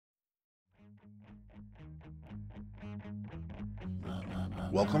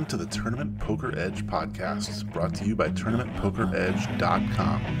Welcome to the Tournament Poker Edge podcast, brought to you by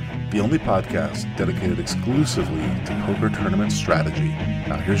TournamentPokerEdge.com, the only podcast dedicated exclusively to poker tournament strategy.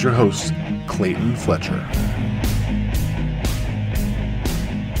 Now here's your host, Clayton Fletcher.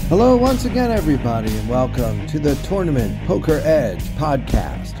 Hello once again, everybody, and welcome to the Tournament Poker Edge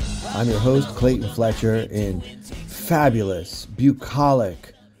podcast. I'm your host, Clayton Fletcher, in fabulous,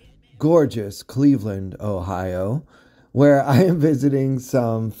 bucolic, gorgeous Cleveland, Ohio, where I am visiting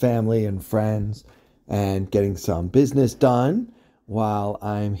some family and friends and getting some business done while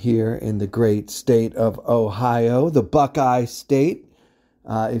I'm here in the great state of Ohio, the Buckeye State.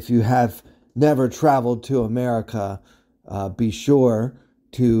 If you have never traveled to America, be sure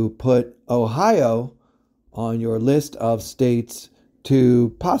to put Ohio on your list of states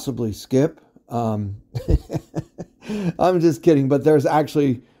to possibly skip. I'm just kidding, but there's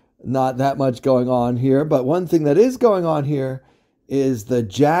actually not that much going on here. But one thing that is going on here is the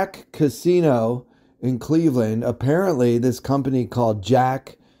Jack Casino in Cleveland. Apparently, this company called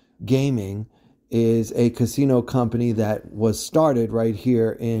Jack Gaming is a casino company that was started right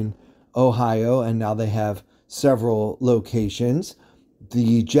here in Ohio, and now they have several locations.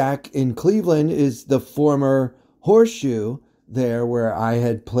 The Jack in Cleveland is the former Horseshoe there where I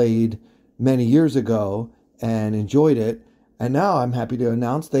had played many years ago and enjoyed it. And now I'm happy to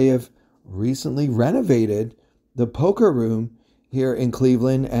announce they have recently renovated the poker room here in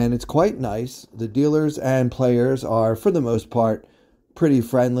Cleveland, and it's quite nice. The dealers and players are, for the most part, pretty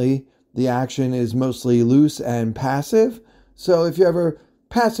friendly. The action is mostly loose and passive. So if you're ever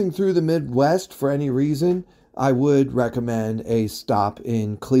passing through the Midwest for any reason, I would recommend a stop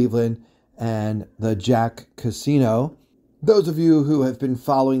in Cleveland and the Jack Casino. Those of you who have been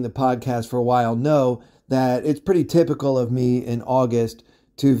following the podcast for a while know that it's pretty typical of me in August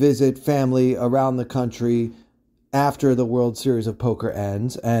to visit family around the country after the World Series of Poker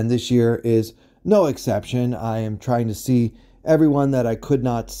ends, and this year is no exception. I am trying to see everyone that I could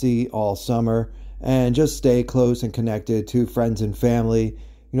not see all summer and just stay close and connected to friends and family.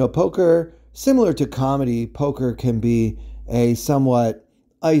 You know, poker, similar to comedy, poker can be a somewhat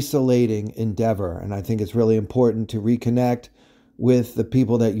isolating endeavor, and I think it's really important to reconnect with the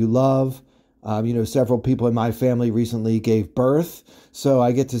people that you love. Several people in my family recently gave birth, so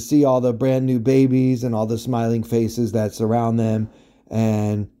I get to see all the brand new babies and all the smiling faces that surround them,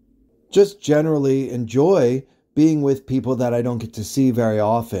 and just generally enjoy being with people that I don't get to see very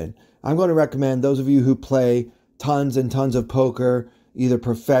often. I'm going to recommend those of you who play tons and tons of poker, either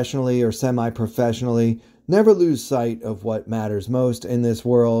professionally or semi-professionally, never lose sight of what matters most in this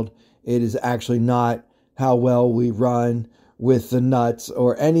world. It is actually not how well we run with the nuts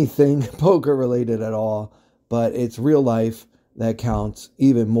or anything poker related at all, but it's real life that counts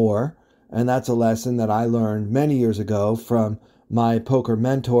even more. And that's a lesson that I learned many years ago from my poker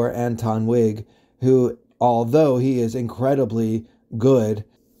mentor, Anton Wig, who, although he is incredibly good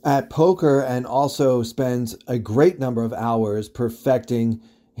at poker and also spends a great number of hours perfecting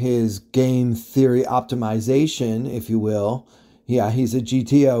his game theory optimization, if you will. Yeah, he's a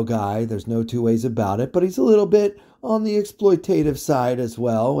GTO guy. There's no two ways about it, but he's a little bit on the exploitative side as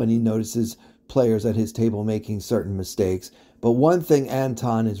well when he notices players at his table making certain mistakes. But one thing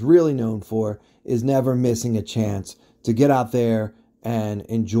Anton is really known for is never missing a chance to get out there and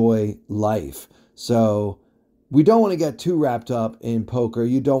enjoy life. So we don't want to get too wrapped up in poker.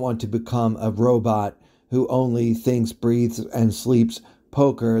 You don't want to become a robot who only thinks, breathes, and sleeps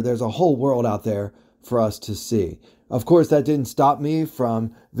poker. There's a whole world out there for us to see. Of course, that didn't stop me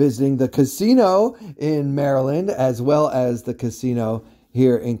from visiting the casino in Maryland as well as the casino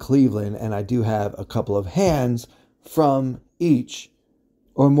here in Cleveland. And I do have a couple of hands from each,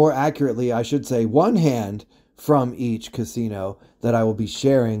 or more accurately, I should say one hand from each casino that I will be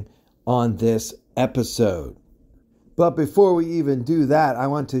sharing on this episode. But before we even do that, I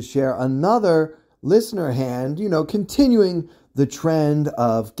want to share another listener hand, continuing the trend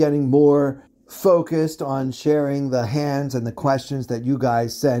of getting more focused on sharing the hands and the questions that you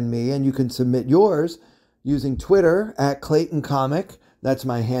guys send me. And you can submit yours using Twitter at Clayton Comic. That's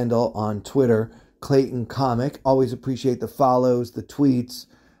my handle on Twitter, Clayton Comic. Always appreciate the follows, the tweets,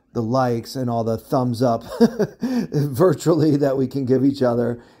 the likes, and all the thumbs up virtually that we can give each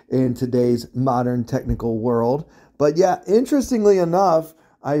other in today's modern technical world. But yeah, interestingly enough,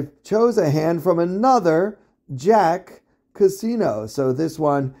 I chose a hand from another Jack Casino. So this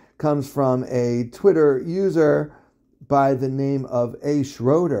one comes from a Twitter user by the name of A.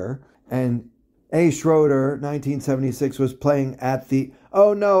 Schroeder. And A. Schroeder, 1976, was playing at the...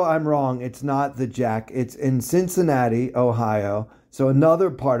 Oh, no, I'm wrong. It's not the Jack. It's in Cincinnati, Ohio. So another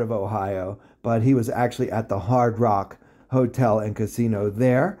part of Ohio. But he was actually at the Hard Rock hotel and casino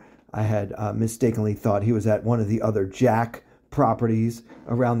there. I had mistakenly thought he was at one of the other Jack properties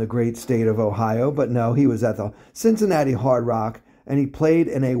around the great state of Ohio, but no, he was at the Cincinnati Hard Rock, and he played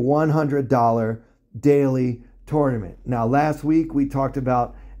in a $100 daily tournament. Now, last week we talked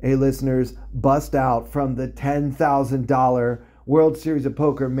about a listener's bust out from the $10,000 World Series of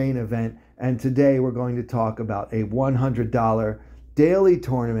Poker main event, and today we're going to talk about a $100 daily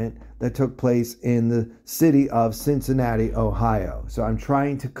tournament that took place in the city of Cincinnati, Ohio. So I'm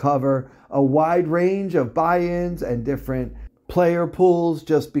trying to cover a wide range of buy-ins and different player pools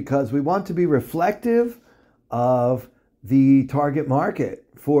just because we want to be reflective of the target market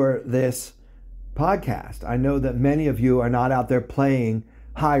for this podcast. I know that many of you are not out there playing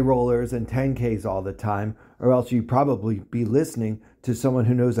high rollers and 10Ks all the time, or else you'd probably be listening to someone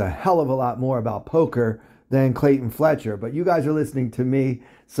who knows a hell of a lot more about poker than Clayton Fletcher. But you guys are listening to me,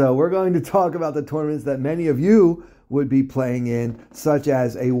 so we're going to talk about the tournaments that many of you would be playing in, such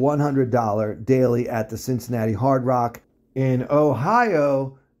as a $100 daily at the Cincinnati Hard Rock in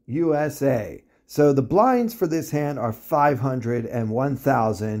Ohio, USA. So the blinds for this hand are 500 and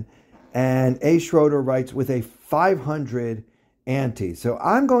 1,000, and A. Schroeder writes with a 500 ante. So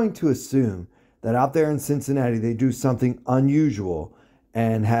I'm going to assume that out there in Cincinnati, they do something unusual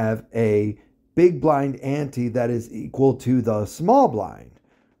and have a big blind ante that is equal to the small blind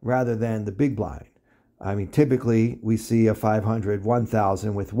rather than the big blind. I mean, typically we see a 500,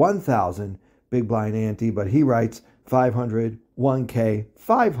 1,000 with 1,000 big blind ante, but he writes 500, 1K,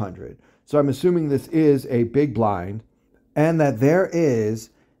 500. So I'm assuming this is a big blind and that there is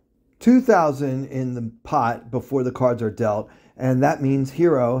 2,000 in the pot before the cards are dealt, and that means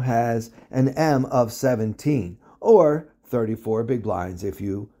Hero has an M of 17, or 34 big blinds if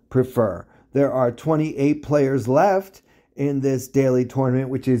you prefer. There are 28 players left in this daily tournament,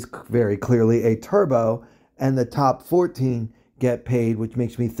 which is very clearly a turbo, and the top 14 get paid, which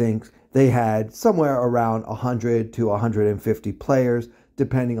makes me think they had somewhere around 100 to 150 players,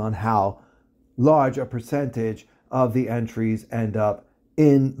 depending on how large a percentage of the entries end up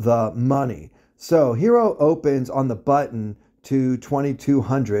in the money. So Hero opens on the button to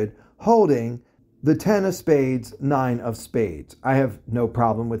 2,200, holding the 10 of spades, 9 of spades. I have no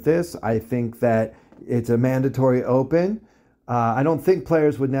problem with this. I think that it's a mandatory open. I don't think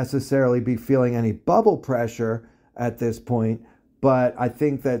players would necessarily be feeling any bubble pressure at this point, but I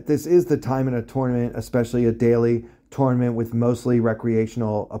think that this is the time in a tournament, especially a daily tournament with mostly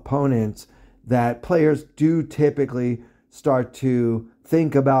recreational opponents, that players do typically start to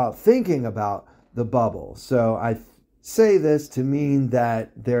thinking about the bubble. So I say this to mean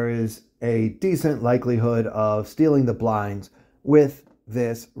that there is a decent likelihood of stealing the blinds with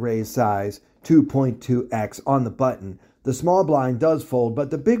this raise size 2.2x on the button. The small blind does fold,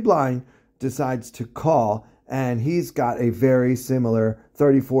 but the big blind decides to call, and he's got a very similar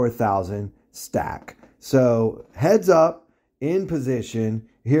 34,000 stack. So heads up, in position,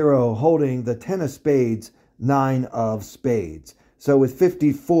 Hero holding the 10 of spades, 9 of spades. So with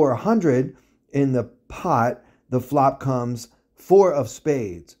 5,400 in the pot, the flop comes 4 of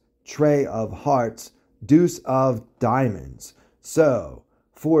spades, tray of hearts, deuce of diamonds. So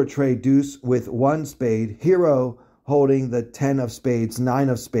 4 tray deuce with 1 spade, Hero holding the 10 of spades, 9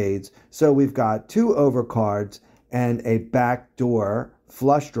 of spades. So we've got 2 overcards and a backdoor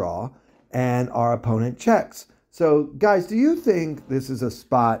flush draw, and our opponent checks. So guys, do you think this is a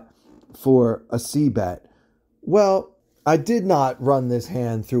spot for a C-bet? Well, I did not run this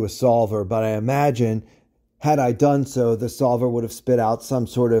hand through a solver, but I imagine had I done so, the solver would have spit out some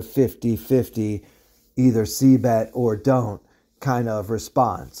sort of 50-50, either C-bet or don't kind of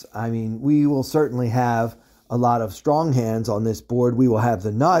response. I mean, we will certainly have a lot of strong hands on this board. We will have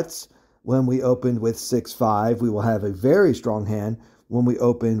the nuts when we opened with 6-5. We will have a very strong hand when we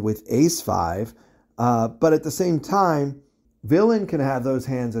opened with ace-5. But at the same time, villain can have those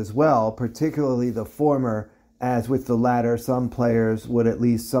hands as well, particularly the former. As with the latter, some players would at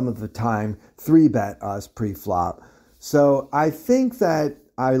least some of the time 3-bet us pre-flop. So I think that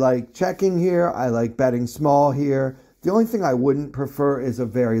I like checking here. I like betting small here. The only thing I wouldn't prefer is a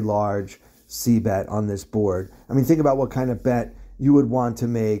very large C-bet on this board. I mean, think about what kind of bet you would want to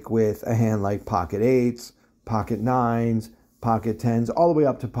make with a hand like pocket 8s, pocket 9s, pocket 10s, all the way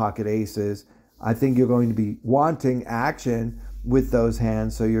up to pocket aces. I think you're going to be wanting action with those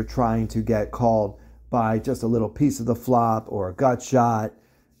hands, so you're trying to get called by just a little piece of the flop or a gut shot,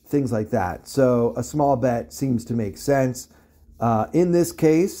 things like that. So a small bet seems to make sense. In this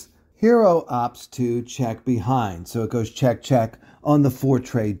case, Hero opts to check behind. So it goes check, check on the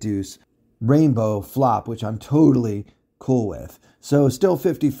 4-tray deuce rainbow flop, which I'm totally cool with. So still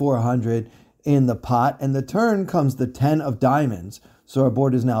 5,400 in the pot, and the turn comes the 10 of diamonds. So our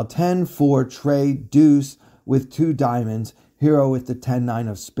board is now 10, 4, tray, deuce with 2 diamonds, hero with the 10, 9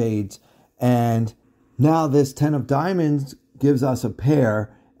 of spades. And now this 10 of diamonds gives us a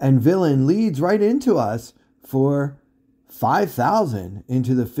pair, and villain leads right into us for 5,000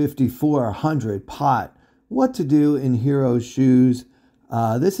 into the 5,400 pot. What to do in hero's shoes?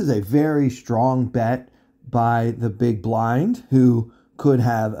 This is a very strong bet by the big blind, who could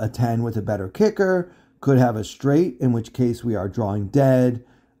have a 10 with a better kicker, could have a straight, in which case we are drawing dead,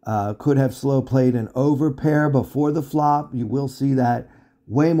 could have slow played an overpair before the flop. You will see that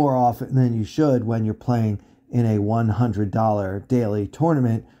way more often than you should when you're playing in a $100 daily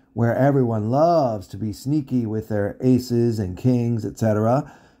tournament where everyone loves to be sneaky with their aces and kings, etc.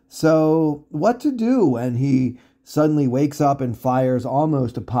 So what to do when he suddenly wakes up and fires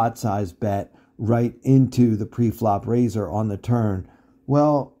almost a pot-sized bet right into the pre-flop raiser on the turn?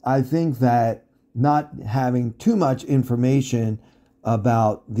 Well, I think that not having too much information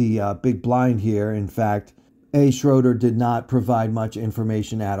about the big blind here, in fact, A. Schroeder did not provide much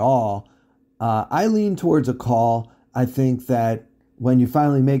information at all. I lean towards a call. I think that when you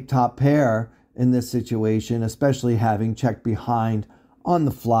finally make top pair in this situation, especially having checked behind on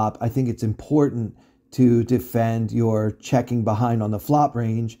the flop, I think it's important to defend your checking behind on the flop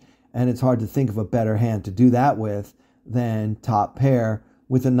range, and it's hard to think of a better hand to do that with than top pair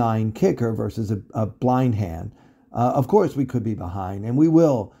with a 9 kicker versus a blind hand. Of course, we could be behind, and we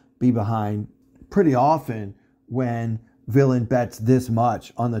will be behind pretty often when villain bets this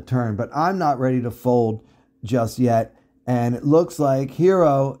much on the turn, but I'm not ready to fold just yet. And it looks like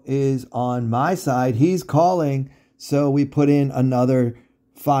hero is on my side. He's calling, so we put in another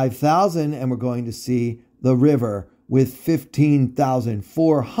 5,000, and we're going to see the river with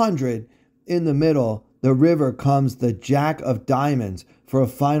 15,400 in the middle. The river comes the jack of diamonds for a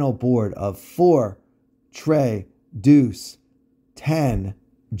final board of 4, tray, deuce, 10,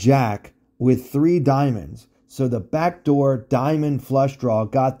 jack with 3 diamonds. So the backdoor diamond flush draw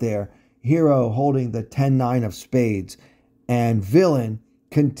got there. Hero holding the 10, 9 of spades. And villain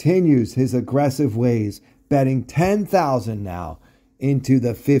continues his aggressive ways, betting 10,000 now into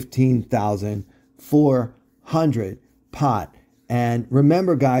the 15,400 pot. And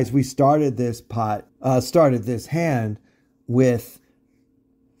remember, guys, we started this hand with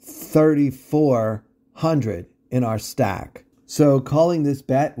 3,400 in our stack. So calling this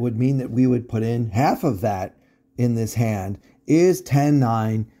bet would mean that we would put in half of that in this hand. Is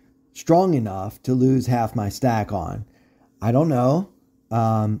 10-9 strong enough to lose half my stack on? I don't know.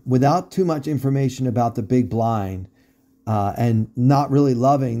 Without too much information about the big blind and not really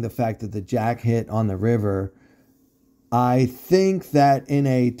loving the fact that the jack hit on the river, I think that in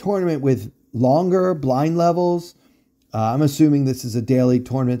a tournament with longer blind levels, I'm assuming this is a daily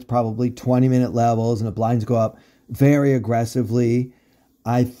tournament, probably 20-minute levels, and the blinds go up very aggressively.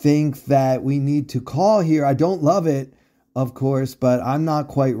 I think that we need to call here. I don't love it, of course, but I'm not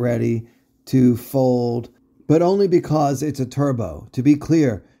quite ready to fold, but only because it's a turbo. To be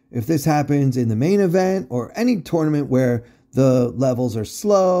clear, if this happens in the main event or any tournament where the levels are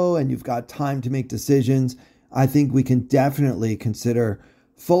slow and you've got time to make decisions, I think we can definitely consider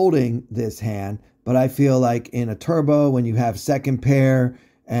folding this hand. But I feel like in a turbo, when you have second pair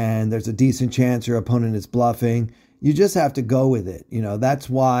and there's a decent chance your opponent is bluffing, you just have to go with it. You know, that's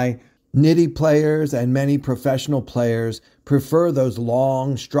why nitty players and many professional players prefer those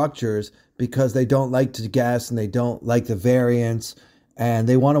long structures, because they don't like to guess and they don't like the variance and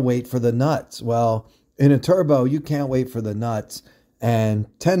they want to wait for the nuts. Well, in a turbo, you can't wait for the nuts, and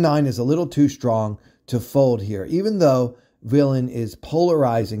 10-9 is a little too strong to fold here, even though villain is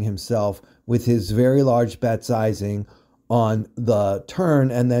polarizing himself with his very large bet sizing on the turn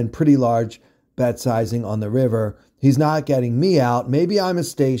and then pretty large bet sizing on the river. He's not getting me out. Maybe I'm a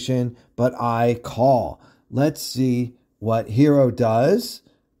station, but I call. Let's see what hero does.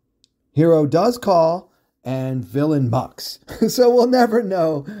 Hero does call, and villain mucks. So we'll never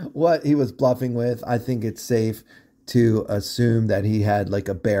know what he was bluffing with. I think it's safe to assume that he had like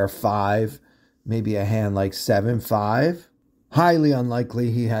a bear 5, maybe a hand like 7-5. Highly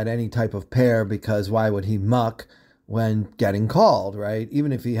unlikely he had any type of pair, because why would he muck when getting called, right?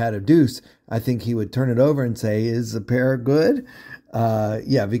 Even if he had a deuce, I think he would turn it over and say, is the pair good?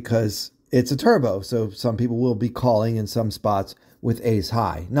 Yeah, because it's a turbo. So some people will be calling in some spots with ace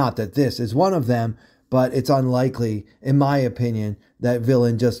high. Not that this is one of them, but it's unlikely, in my opinion, that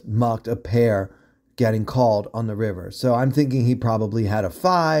villain just mucked a pair getting called on the river. So I'm thinking he probably had a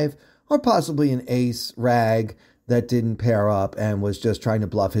 5 or possibly an ace rag that didn't pair up and was just trying to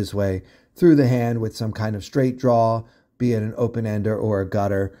bluff his way through the hand with some kind of straight draw, be it an open ender or a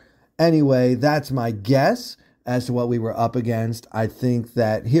gutter. Anyway, that's my guess as to what we were up against. I think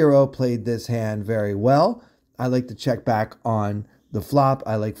that Hero played this hand very well. I like to check back on the flop.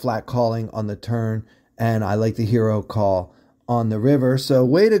 I like flat calling on the turn, and I like the Hero call on the river. So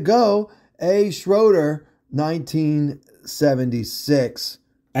way to go, A. Schroeder, 1976.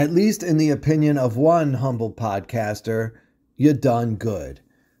 At least in the opinion of one humble podcaster, you done good.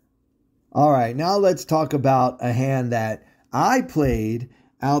 All right, now let's talk about a hand that I played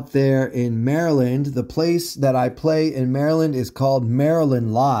out there in Maryland. The place that I play in Maryland is called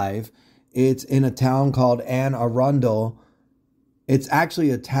Maryland Live. It's in a town called Anne Arundel. It's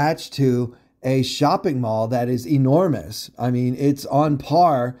actually attached to a shopping mall that is enormous. I mean, it's on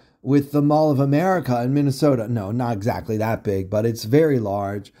par with the Mall of America in Minnesota. No, not exactly that big, but it's very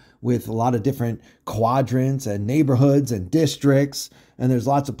large with a lot of different quadrants and neighborhoods and districts. And there's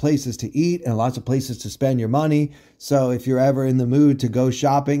lots of places to eat and lots of places to spend your money. So if you're ever in the mood to go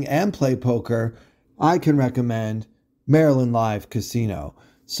shopping and play poker, I can recommend Maryland Live Casino.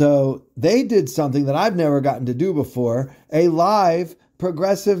 So they did something that I've never gotten to do before, a live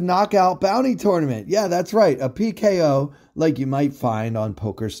progressive knockout bounty tournament. Yeah, that's right. A PKO like you might find on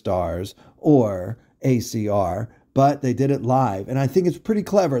Poker Stars or ACR, but they did it live. And I think it's pretty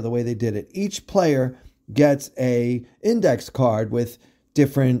clever the way they did it. Each player gets a index card with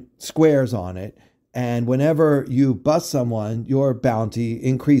different squares on it. And whenever you bust someone, your bounty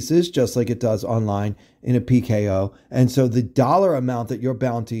increases just like it does online in a PKO. And so the dollar amount that your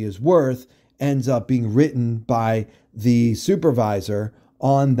bounty is worth ends up being written by the supervisor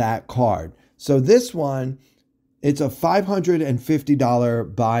on that card. So this one, it's a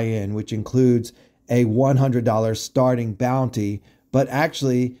 $550 buy-in, which includes a $100 starting bounty. But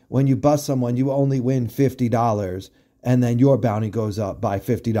actually, when you bust someone, you only win $50, and then your bounty goes up by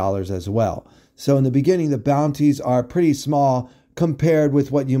 $50 as well. So in the beginning, the bounties are pretty small compared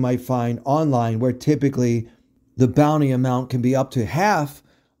with what you might find online, where typically the bounty amount can be up to half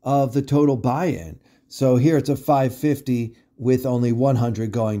of the total buy-in. So here it's a $550 with only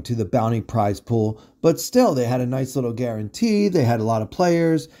 $100 going to the bounty prize pool. But still, they had a nice little guarantee. They had a lot of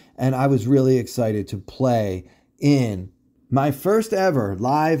players, and I was really excited to play in my first ever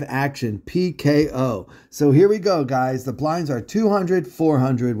live action PKO. So here we go, guys. The blinds are 200,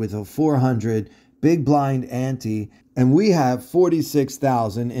 400 with a 400 big blind ante, and we have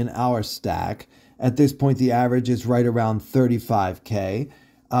 46,000 in our stack. At this point, the average is right around 35K.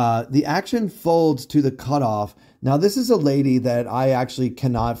 The action folds to the cutoff. Now, this is a lady that I actually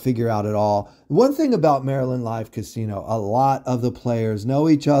cannot figure out at all. One thing about Maryland Live Casino, a lot of the players know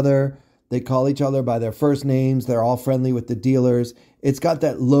each other. They call each other by their first names. They're all friendly with the dealers. It's got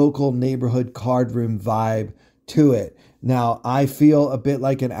that local neighborhood card room vibe to it. Now, I feel a bit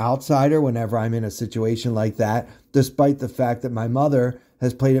like an outsider whenever I'm in a situation like that, despite the fact that my mother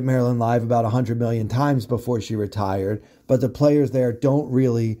has played at Maryland Live about 100 million times before she retired. But the players there don't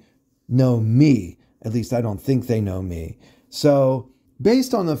really know me. At least I don't think they know me. So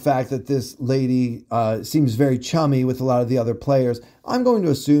based on the fact that this lady seems very chummy with a lot of the other players, I'm going to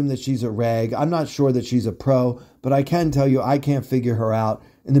assume that she's a reg. I'm not sure that she's a pro, but I can tell you I can't figure her out.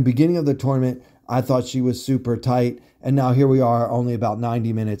 In the beginning of the tournament, I thought she was super tight, and now here we are only about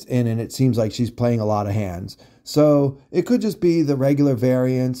 90 minutes in, and it seems like she's playing a lot of hands. So it could just be the regular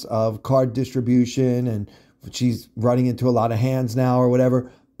variance of card distribution, and she's running into a lot of hands now or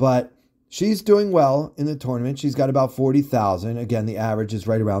whatever, but she's doing well in the tournament. She's got about 40,000. Again, the average is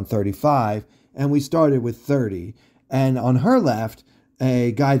right around 35, and we started with 30. And on her left,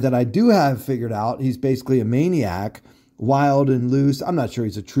 a guy that I do have figured out, he's basically a maniac, wild and loose. I'm not sure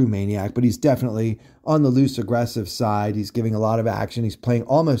he's a true maniac, but he's definitely on the loose aggressive side. He's giving a lot of action. He's playing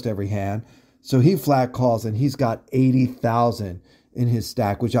almost every hand. So he flat calls, and he's got 80,000 in his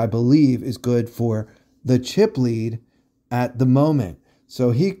stack, which I believe is good for the chip lead at the moment.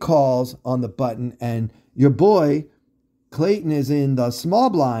 So he calls on the button, and your boy, Clayton, is in the small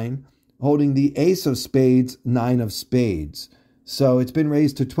blind holding the ace of spades, 9 of spades. So it's been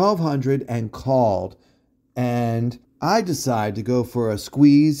raised to 1,200 and called. And I decide to go for a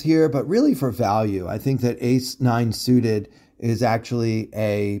squeeze here, but really for value. I think that ace 9 suited is actually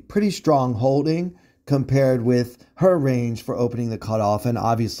a pretty strong holding compared with her range for opening the cutoff, and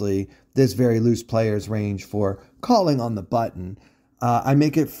obviously this very loose player's range for calling on the button. I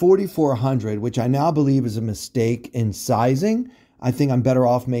make it 4,400, which I now believe is a mistake in sizing. I think I'm better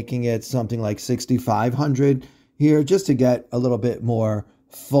off making it something like 6,500 here just to get a little bit more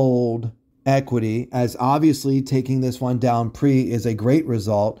fold equity, as obviously taking this one down pre is a great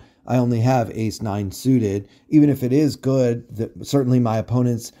result. I only have ace 9 suited. Even if it is good, certainly my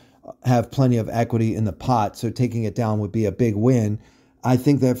opponents have plenty of equity in the pot, so taking it down would be a big win. I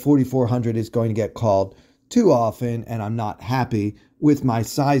think that 4,400 is going to get called too often, and I'm not happy with my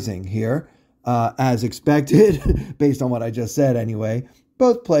sizing here. As expected, based on what I just said anyway,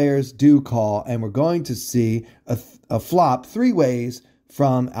 both players do call, and we're going to see a flop three ways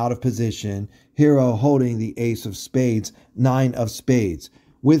from out of position. Hero holding the ace of spades, 9 of spades.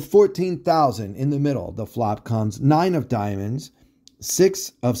 With 14,000 in the middle, the flop comes 9 of diamonds,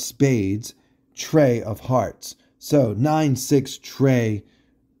 6 of spades, tray of hearts. So 9-6 tray,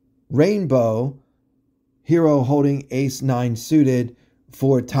 rainbow, hero holding ace 9 suited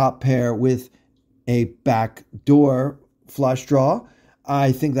for top pair with a backdoor flush draw.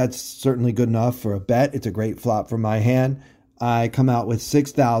 I think that's certainly good enough for a bet. It's a great flop for my hand. I come out with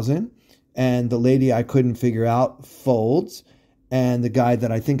 6,000, and the lady I couldn't figure out folds, and the guy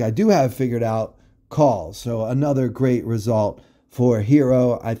that I think I do have figured out calls. So another great result for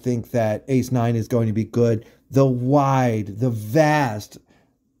hero. I think that ace 9 is going to be good. The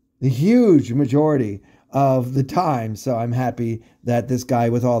huge majority of the time. So I'm happy that this guy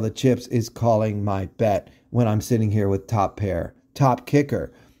with all the chips is calling my bet when I'm sitting here with top pair, top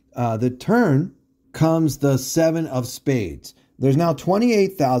kicker. The turn comes the 7 of spades. There's now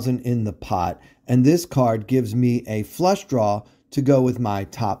 28,000 in the pot, and this card gives me a flush draw to go with my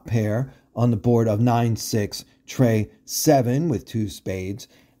top pair on the board of 9-6 tray 7 with 2 spades.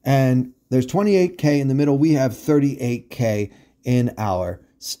 And there's 28K in the middle. We have 38K in our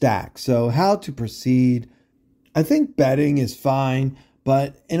stack. So how to proceed? I think betting is fine,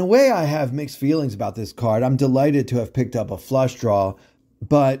 but in a way I have mixed feelings about this card. I'm delighted to have picked up a flush draw,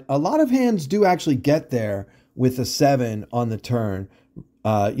 but a lot of hands do actually get there with a 7 on the turn.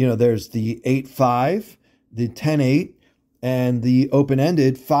 There's the 8-5, the 10-8, and the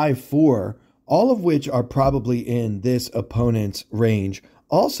open-ended 5-4, all of which are probably in this opponent's range.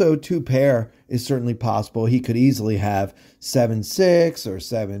 Also, 2 pair is certainly possible. He could easily have 7-6 or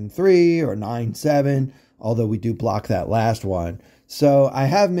 7-3 or 9-7, although we do block that last one. So I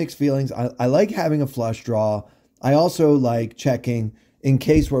have mixed feelings. I like having a flush draw. I also like checking in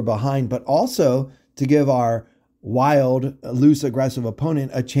case we're behind, but also to give our wild, loose, aggressive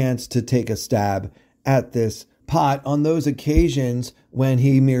opponent a chance to take a stab at this pot on those occasions when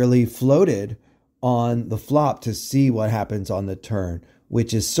he merely floated on the flop to see what happens on the turn,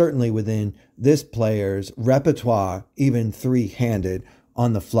 which is certainly within this player's repertoire, even 3-handed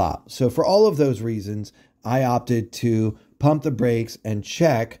on the flop. So for all of those reasons, I opted to pump the brakes and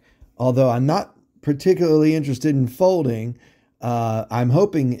check, although I'm not particularly interested in folding. I'm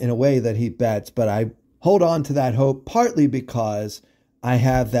hoping in a way that he bets, but I hold on to that hope partly because I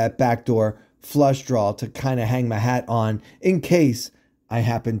have that backdoor flush draw to kind of hang my hat on in case I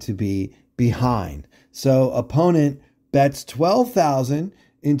happen to be behind. So opponent bets 12,000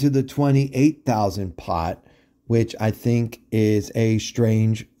 into the 28,000 pot, which I think is a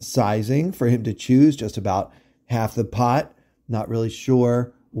strange sizing for him to choose, just about half the pot. Not really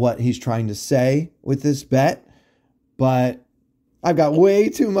sure what he's trying to say with this bet, but I've got way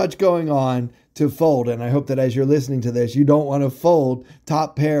too much going on to fold, and I hope that as you're listening to this, you don't want to fold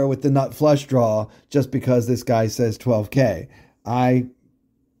top pair with the nut flush draw just because this guy says 12K. I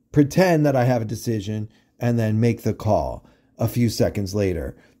pretend that I have a decision and then make the call a few seconds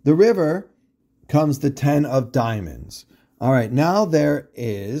later. The river comes the 10 of diamonds. All right, now there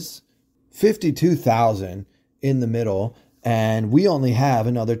is 52,000 in the middle, and we only have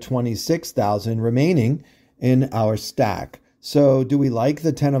another 26,000 remaining in our stack. So do we like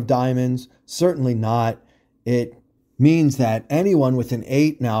the 10 of diamonds? Certainly not. It means that anyone with an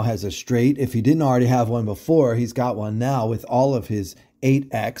 8 now has a straight. If he didn't already have one before, he's got one now with all of his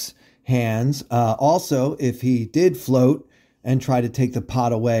 8x hands. Also, if he did float and try to take the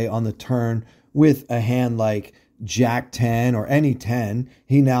pot away on the turn with a hand like Jack 10 or any 10,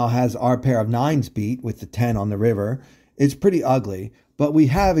 he now has our pair of 9s beat with the 10 on the river. It's pretty ugly, but we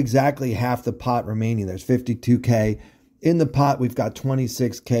have exactly half the pot remaining. There's 52K in the pot. We've got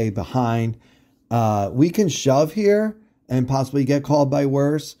 26K behind. We can shove here and possibly get called by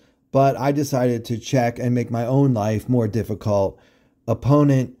worse, but I decided to check and make my own life more difficult.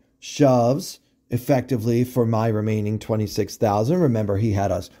 Opponent shoves effectively for my remaining 26,000. Remember, he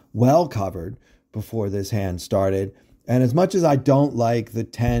had us well covered before this hand started. And as much as I don't like the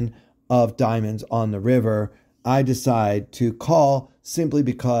 10 of diamonds on the river, I decide to call simply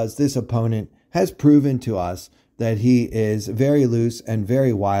because this opponent has proven to us that he is very loose and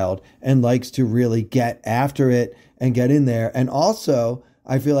very wild and likes to really get after it and get in there. And also,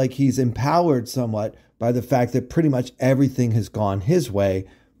 I feel like he's empowered somewhat by the fact that pretty much everything has gone his way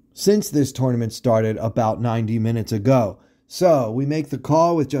since this tournament started about 90 minutes ago. So we make the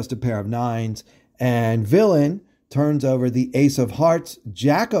call with just a pair of 9s, and villain turns over the ace of hearts,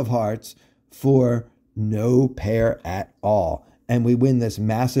 jack of hearts for no pair at all. And we win this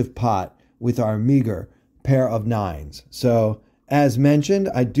massive pot with our meager pair of nines. So as mentioned,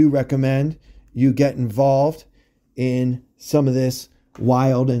 I do recommend you get involved in some of this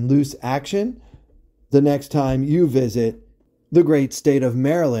wild and loose action the next time you visit the great state of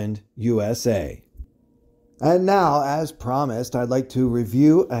Maryland, USA. And now, as promised, I'd like to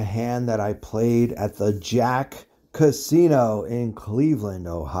review a hand that I played at the Jack Casino in Cleveland,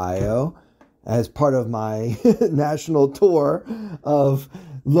 Ohio, as part of my national tour of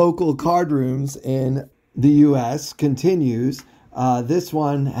local card rooms in the U.S. continues. This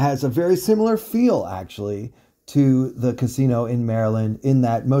one has a very similar feel, actually, to the casino in Maryland, in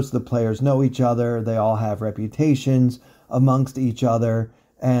that most of the players know each other. They all have reputations amongst each other,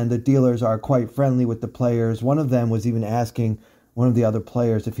 and the dealers are quite friendly with the players. One of them was even asking one of the other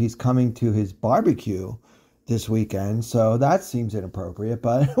players if he's coming to his barbecue this weekend. So that seems inappropriate,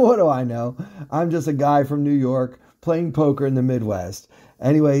 but what do I know? I'm just a guy from New York playing poker in the Midwest.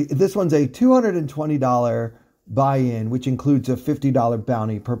 Anyway, this one's a $220 buy-in, which includes a $50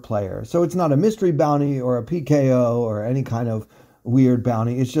 bounty per player. So it's not a mystery bounty or a PKO or any kind of weird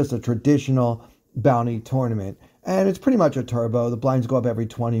bounty. It's just a traditional bounty tournament. And it's pretty much a turbo. The blinds go up every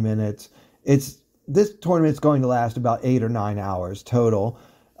 20 minutes. This tournament's going to last about 8 or 9 hours total.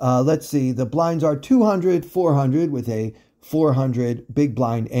 Let's see. The blinds are 200, 400 with a 400 big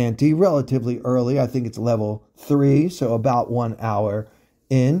blind ante relatively early. I think it's level 3, so about 1 hour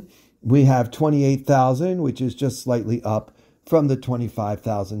in. We have 28,000, which is just slightly up from the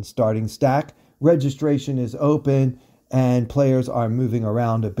 25,000 starting stack. Registration is open and players are moving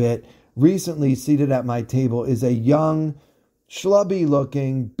around a bit. Recently seated at my table is a young,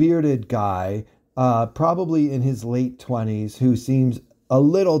 schlubby-looking, bearded guy, probably in his late 20s, who seems a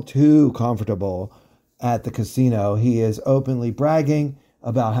little too comfortable at the casino. He is openly bragging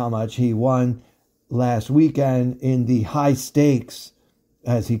about how much he won last weekend in the high stakes,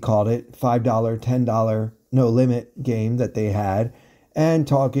 as he called it, $5, $10 no limit game that they had, and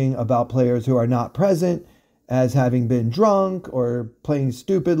talking about players who are not present as having been drunk or playing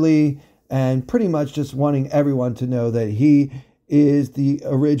stupidly, and pretty much just wanting everyone to know that he is the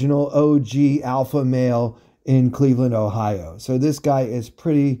original OG alpha male in Cleveland, Ohio. So this guy is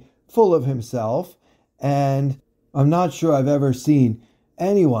pretty full of himself, and I'm not sure I've ever seen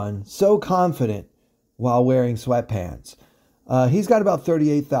anyone so confident while wearing sweatpants. He's got about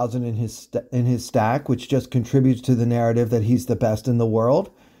 38,000 in his stack, which just contributes to the narrative that he's the best in the world.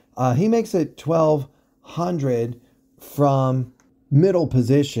 He makes it 1,200 from middle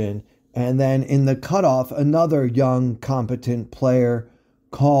position, and then in the cutoff, another young, competent player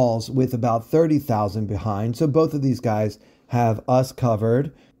calls with about 30,000 behind. So both of these guys have us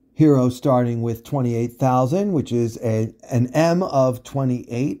covered. Hero starting with 28,000, which is an M of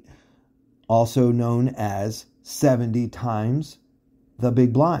 28, also known as 70 times the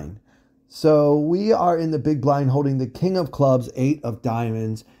big blind. So we are in the big blind holding the king of clubs, 8 of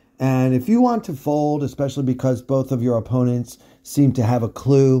diamonds. And if you want to fold, especially because both of your opponents seem to have a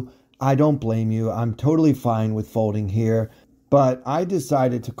clue, I don't blame you. I'm totally fine with folding here. But I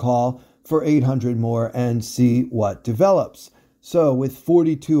decided to call for 800 more and see what develops. So with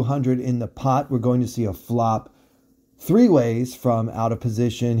 4,200 in the pot, we're going to see a flop 3 ways from out of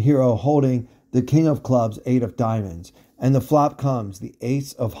position. Hero holding the king of clubs, 8 of diamonds. And the flop comes the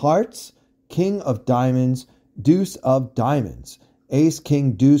ace of hearts, king of diamonds, deuce of diamonds. Ace,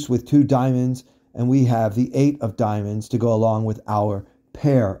 king, deuce with 2 diamonds. And we have the 8 of diamonds to go along with our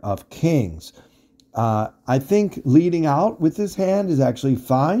pair of kings. I think leading out with this hand is actually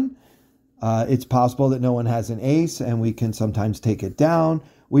fine. It's possible that no one has an ace and we can sometimes take it down.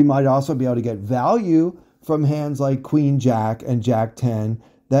 We might also be able to get value from hands like Queen Jack and Jack 10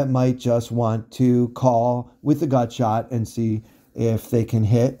 that might just want to call with the gut shot and see if they can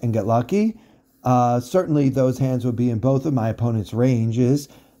hit and get lucky. Certainly those hands would be in both of my opponent's ranges,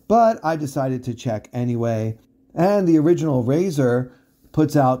 but I decided to check anyway. And the original raiser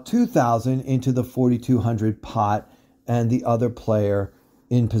puts out 2,000 into the 4,200 pot, and the other player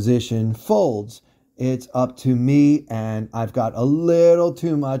in position folds. It's up to me, and I've got a little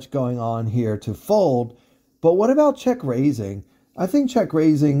too much going on here to fold. But what about check raising? I think check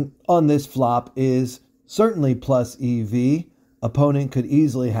raising on this flop is certainly plus EV. Opponent could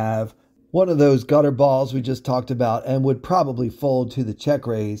easily have one of those gutter balls we just talked about and would probably fold to the check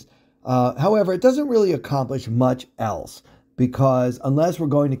raise. However, it doesn't really accomplish much else, because unless we're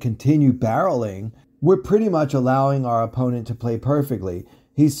going to continue barreling, we're pretty much allowing our opponent to play perfectly.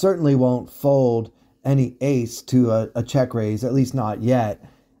 He certainly won't fold any ace to a check raise, at least not yet.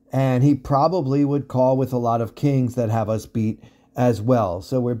 And he probably would call with a lot of kings that have us beat as well.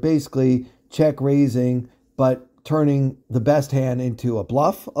 So we're basically check raising, but turning the best hand into a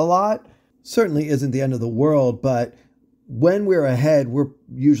bluff a lot. Certainly isn't the end of the world, but when we're ahead, we're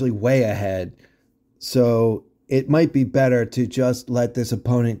usually way ahead. So it might be better to just let this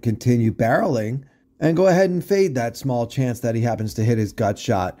opponent continue barreling and go ahead and fade that small chance that he happens to hit his gut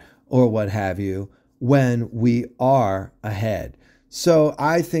shot or what have you when we are ahead. So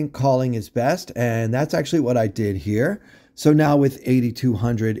I think calling is best, and that's actually what I did here. So now with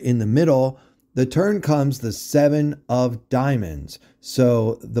 8,200 in the middle, the turn comes the 7 of diamonds.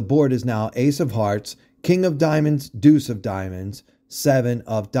 So the board is now ace of hearts, king of diamonds, deuce of diamonds, 7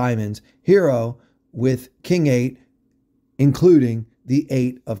 of diamonds, hero with king 8, including the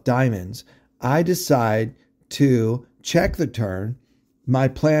 8 of diamonds. I decide to check the turn. My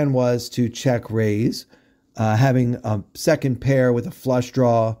plan was to check raise. Having a second pair with a flush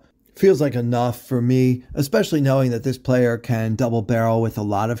draw feels like enough for me, especially knowing that this player can double barrel with a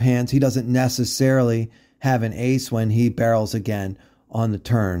lot of hands. He doesn't necessarily have an ace when he barrels again on the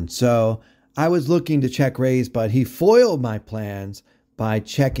turn. So I was looking to check raise, but he foiled my plans by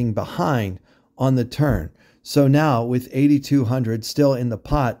checking behind on the turn. So now with 8,200 still in the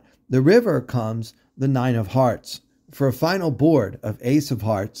pot, the river comes the 9 of hearts for a final board of ace of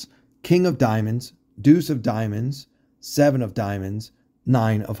hearts, king of diamonds, deuce of diamonds, 7 of diamonds,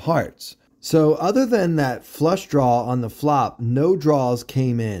 9 of hearts. So other than that flush draw on the flop, no draws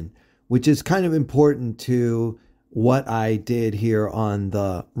came in, which is kind of important to what I did here on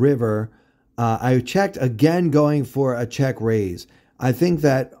the river. I checked again going for a check raise. I think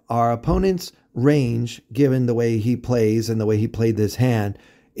that our opponent's range, given the way he plays and the way he played this hand,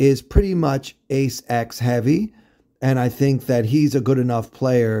 is pretty much ace X heavy. And I think that he's a good enough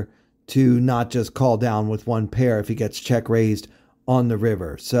player to not just call down with one pair if he gets check raised on the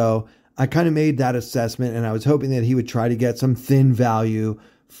river. So I kind of made that assessment, and I was hoping that he would try to get some thin value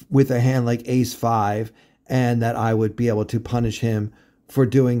with a hand like ace 5, and that I would be able to punish him for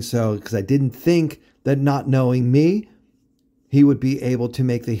doing so, because I didn't think that, not knowing me, he would be able to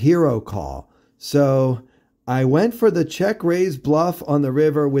make the hero call. So I went for the check raise bluff on the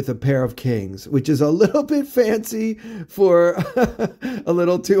river with a pair of kings, which is a little bit fancy for a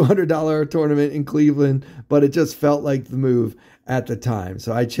little $200 tournament in Cleveland, but it just felt like the move at the time.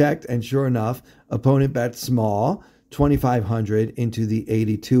 So I checked, and sure enough, opponent bet small, 2,500 into the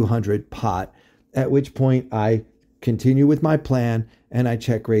 8,200 pot, at which point I continue with my plan and I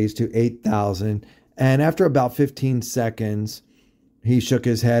check raise to 8,000. And after about 15 seconds, he shook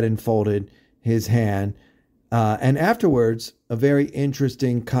his head and folded his hand. And afterwards, a very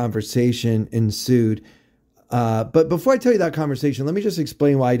interesting conversation ensued. But before I tell you that conversation, let me just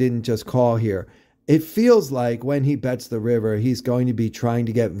explain why I didn't just call here. It feels like when he bets the river, he's going to be trying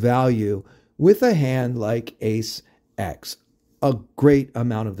to get value with a hand like ace X a great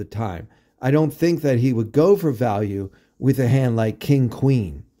amount of the time. I don't think that he would go for value with a hand like king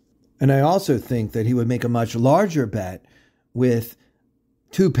queen. And I also think that he would make a much larger bet with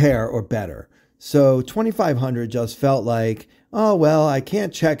 2 pair or better. So 2,500 just felt like, oh, well, I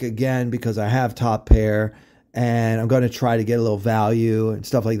can't check again because I have top pair and I'm going to try to get a little value and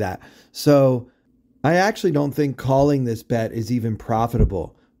stuff like that. So I actually don't think calling this bet is even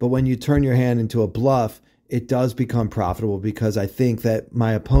profitable. But when you turn your hand into a bluff, it does become profitable, because I think that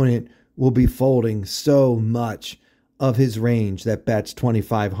my opponent will be folding so much of his range that bets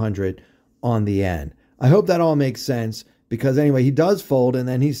 2,500 on the end. I hope that all makes sense, because anyway, he does fold, and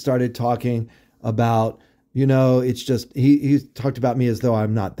then he started talking about, it's just, he talked about me as though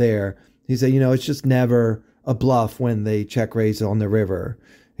I'm not there. He said, it's just never a bluff when they check raise on the river.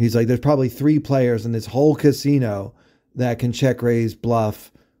 He's like, there's probably 3 players in this whole casino that can check raise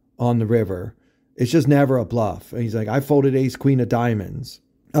bluff on the river. It's just never a bluff. And he's like, I folded ace queen of diamonds.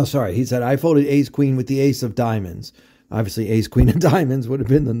 Oh, sorry. He said, I folded ace queen with the ace of diamonds. Obviously, ace queen of diamonds would have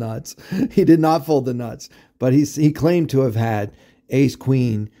been the nuts. He did not fold the nuts, but he claimed to have had ace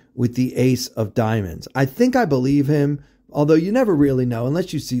queen with the ace of diamonds. I think I believe him, although you never really know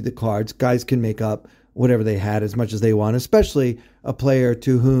unless you see the cards. Guys can make up whatever they had as much as they want, especially a player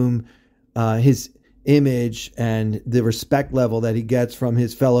to whom his image and the respect level that he gets from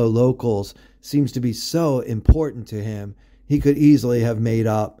his fellow locals seems to be so important to him. He could easily have made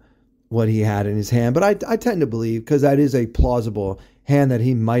up what he had in his hand. But I tend to believe, because that is a plausible hand, that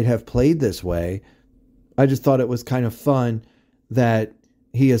he might have played this way. I just thought it was kind of fun that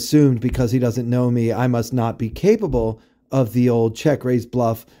he assumed, because he doesn't know me, I must not be capable of the old check raise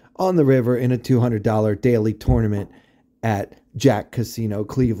bluff on the river in a $200 daily tournament at Jack Casino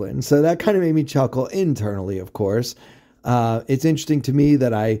Cleveland. So that kind of made me chuckle internally, of course. It's interesting to me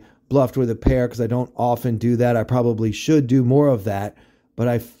that I bluffed with a pair because I don't often do that. I probably should do more of that, but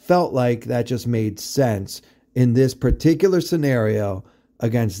I felt like that just made sense in this particular scenario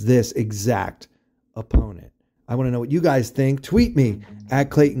against this exact opponent. I want to know what you guys think. Tweet me at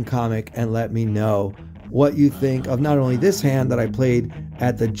Clayton Comic and let me know what you think of not only this hand that I played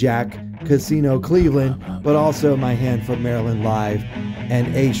at the Jack Casino Cleveland, but also my hand from Maryland Live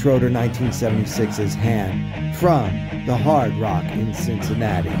and A. Schroeder 1976's hand from the Hard Rock in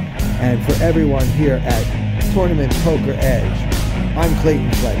Cincinnati. And for everyone here at Tournament Poker Edge, I'm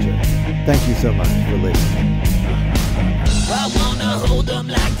Clayton Fletcher. Thank you so much for listening. I wanna hold them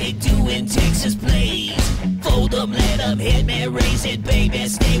like they do in Texas, please. Fold them, let them hit me, raise it, baby,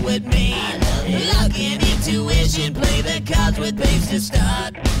 stay with me. Lock in intuition, play the cards with babes to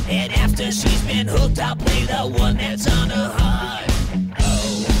start. And after she's been hooked, I'll play the one that's on her heart.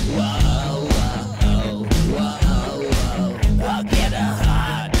 Oh, whoa, whoa, whoa, whoa. I'll get her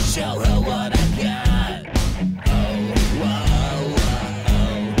heart, show her what I got. Oh, whoa,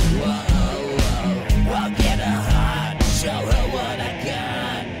 whoa, whoa, whoa. I'll get her heart, show her what I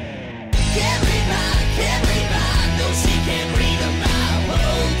got. Carry mine, no she can't read a mile.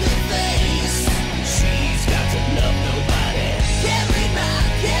 Poker face, she's got to love nobody. Carry mine,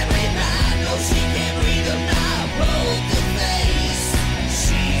 no she can't read a mile. Poker face,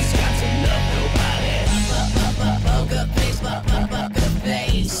 she's got to love nobody. Poker face, poker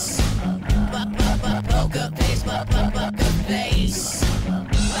face. Poker face, poker face.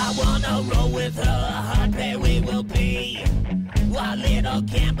 I wanna roll with her, a hard pair we will be. While little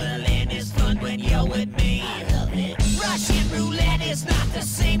gambling is fun when you're with me. Russian roulette is not the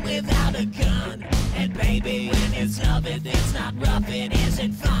same without a gun. And baby, when it's love, it's not rough, it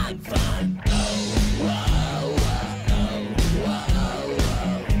isn't